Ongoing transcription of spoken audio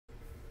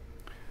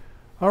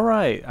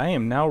Alright, I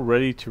am now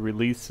ready to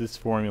release this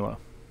formula.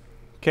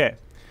 Okay,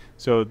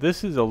 so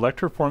this is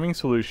electroforming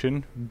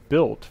solution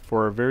built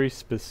for a very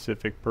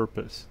specific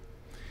purpose.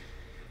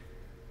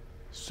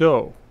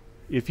 So,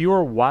 if you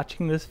are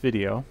watching this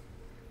video,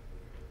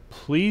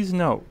 please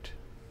note,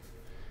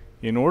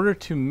 in order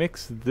to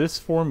mix this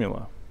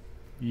formula,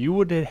 you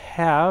would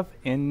have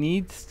and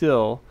need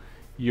still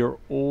your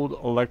old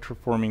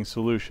electroforming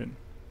solution.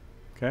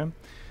 Okay?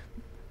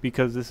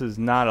 Because this is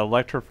not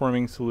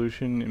electroforming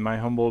solution, in my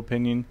humble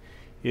opinion,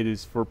 it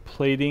is for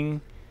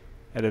plating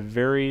at a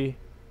very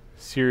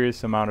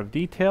serious amount of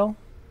detail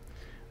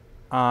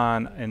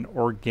on an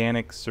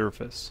organic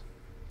surface.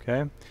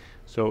 Okay?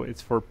 So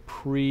it's for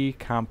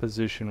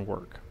pre-composition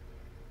work.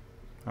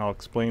 I'll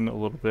explain a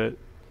little bit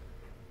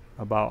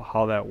about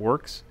how that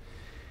works.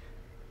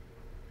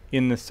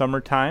 In the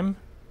summertime,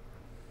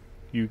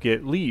 you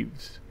get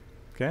leaves.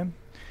 Okay?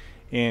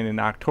 And in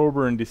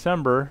October and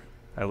December,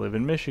 I live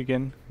in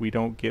Michigan, we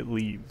don't get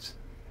leaves.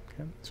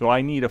 Okay? So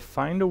I need to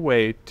find a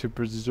way to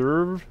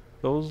preserve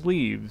those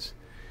leaves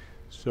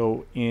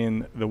so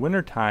in the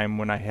wintertime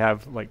when I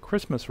have like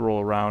Christmas roll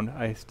around,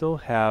 I still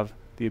have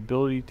the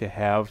ability to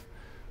have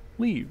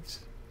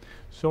leaves.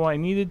 So I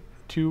needed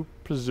to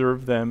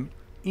preserve them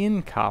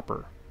in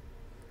copper.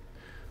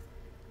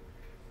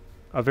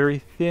 A very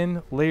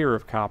thin layer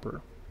of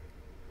copper.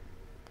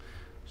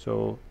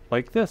 So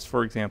like this,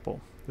 for example.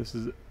 This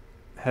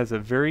has a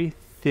very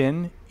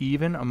thin,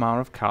 even amount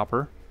of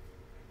copper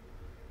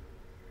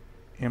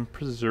and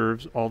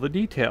preserves all the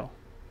detail.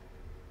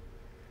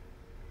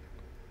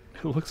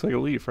 It looks like a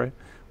leaf, right?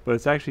 But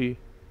it's actually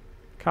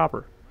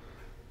copper.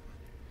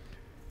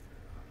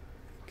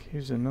 Okay,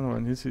 here's another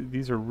one.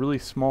 These are really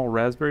small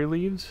raspberry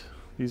leaves.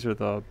 These are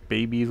the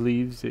baby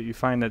leaves that you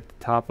find at the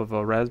top of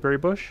a raspberry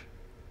bush.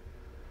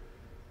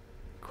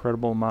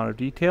 Incredible amount of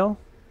detail.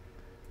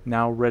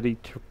 Now ready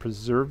to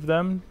preserve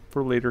them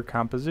for later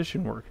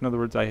composition work. In other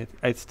words, I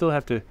still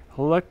have to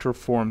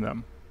electroform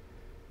them.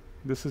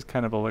 This is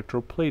kind of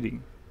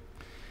electroplating.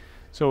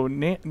 So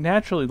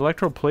naturally,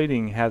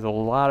 electroplating has a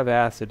lot of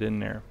acid in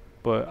there,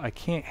 but I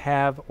can't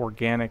have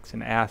organics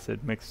and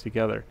acid mixed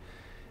together.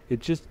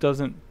 It just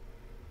doesn't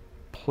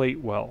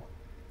plate well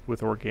with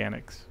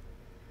organics.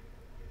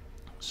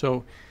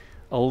 So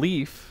a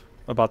leaf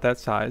about that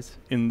size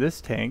in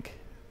this tank,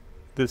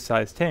 this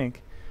size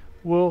tank,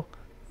 will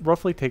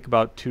roughly take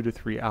about 2 to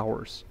 3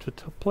 hours to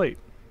plate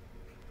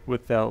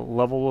with that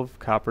level of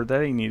copper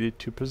that I needed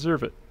to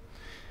preserve it.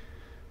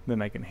 Then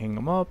I can hang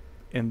them up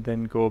and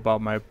then go about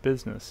my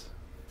business.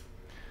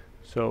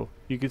 So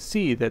you can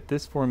see that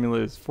this formula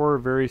is for a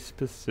very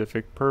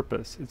specific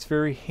purpose. It's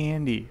very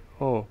handy.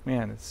 Oh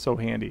man, it's so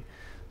handy.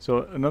 So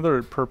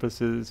another purpose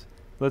is,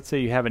 let's say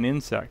you have an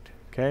insect.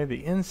 Okay,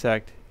 the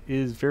insect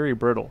is very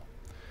brittle.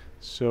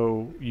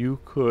 So you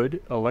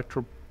could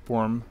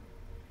electroform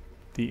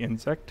the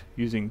insect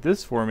using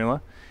this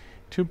formula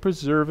to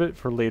preserve it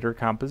for later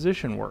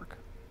composition work,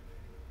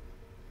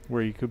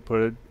 where you could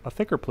put a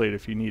thicker plate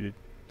if you needed.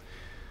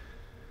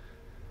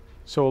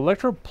 So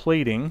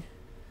electroplating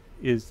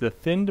is the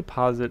thin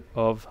deposit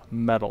of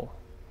metal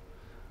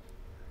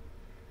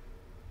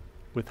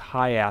with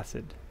high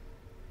acid.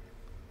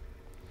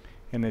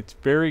 And it's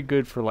very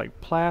good for like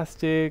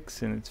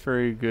plastics, and it's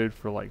very good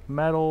for like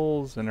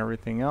metals and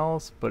everything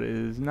else, but it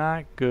is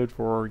not good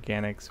for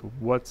organics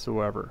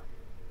whatsoever.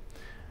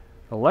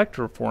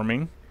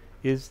 Electroforming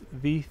is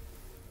the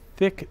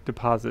thick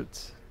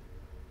deposits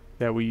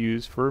that we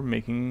use for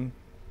making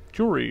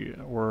jewelry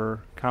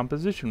or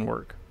composition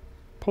work,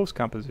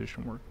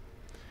 post-composition work.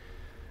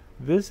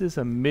 This is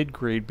a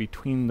mid-grade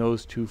between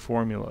those two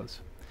formulas.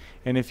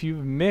 And if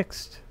you've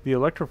mixed the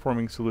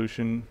electroforming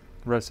solution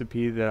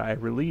recipe that I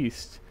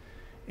released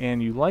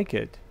and you like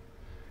it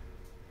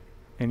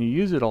and you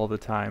use it all the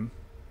time,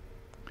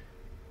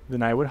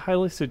 then I would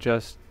highly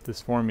suggest this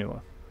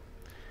formula.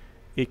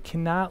 It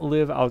cannot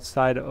live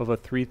outside of a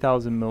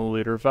 3,000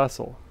 milliliter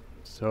vessel.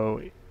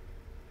 So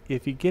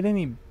if you get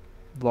any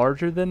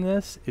larger than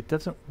this, it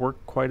doesn't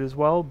work quite as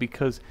well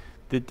because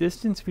the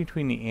distance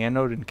between the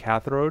anode and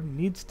cathode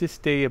needs to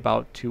stay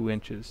about 2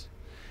 inches.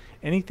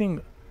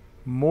 Anything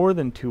more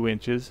than 2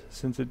 inches,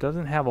 since it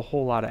doesn't have a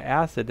whole lot of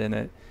acid in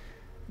it,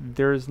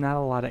 there's not a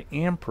lot of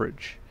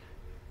amperage.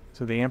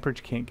 So the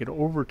amperage can't get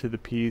over to the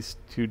piece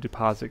to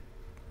deposit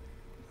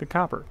the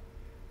copper.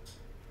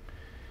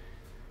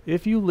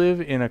 If you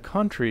live in a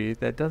country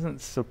that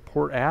doesn't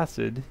support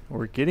acid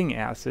or getting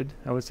acid,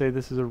 I would say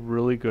this is a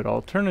really good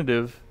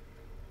alternative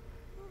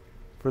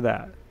for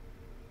that.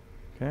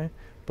 Okay?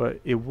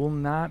 But it will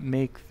not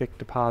make thick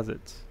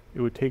deposits.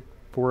 It would take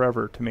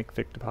forever to make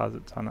thick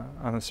deposits on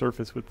a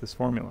surface with this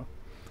formula.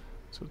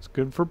 So it's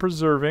good for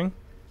preserving,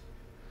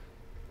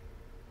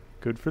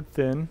 good for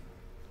thin,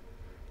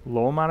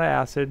 low amount of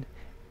acid,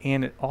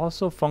 and it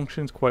also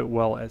functions quite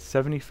well at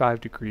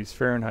 75 degrees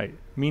Fahrenheit,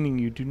 meaning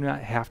you do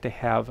not have to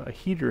have a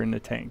heater in the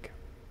tank.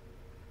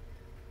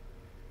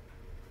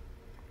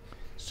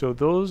 So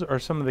those are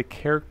some of the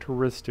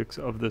characteristics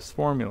of this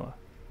formula.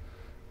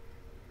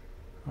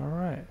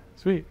 Alright,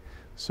 sweet.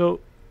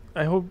 So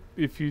I hope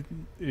if you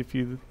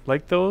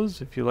like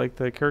those, if you like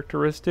the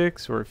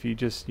characteristics, or if you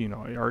just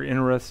are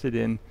interested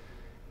in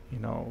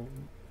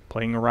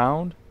playing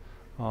around,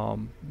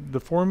 the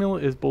formula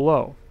is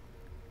below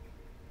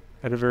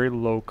at a very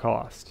low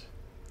cost.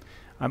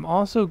 I'm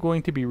also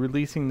going to be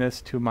releasing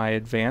this to my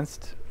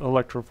advanced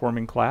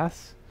electroforming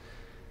class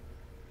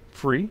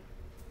free.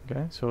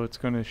 Okay, so it's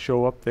going to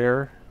show up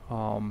there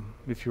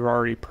if you've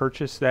already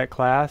purchased that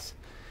class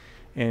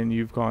and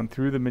you've gone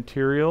through the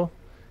material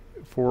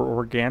for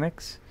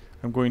organics.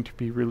 I'm going to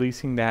be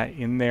releasing that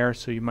in there,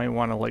 so you might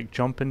want to like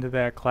jump into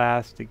that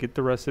class to get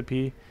the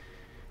recipe,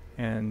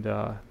 and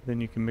then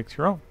you can mix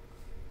your own.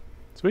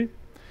 Sweet.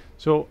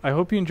 So I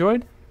hope you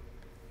enjoyed,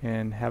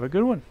 and have a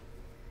good one.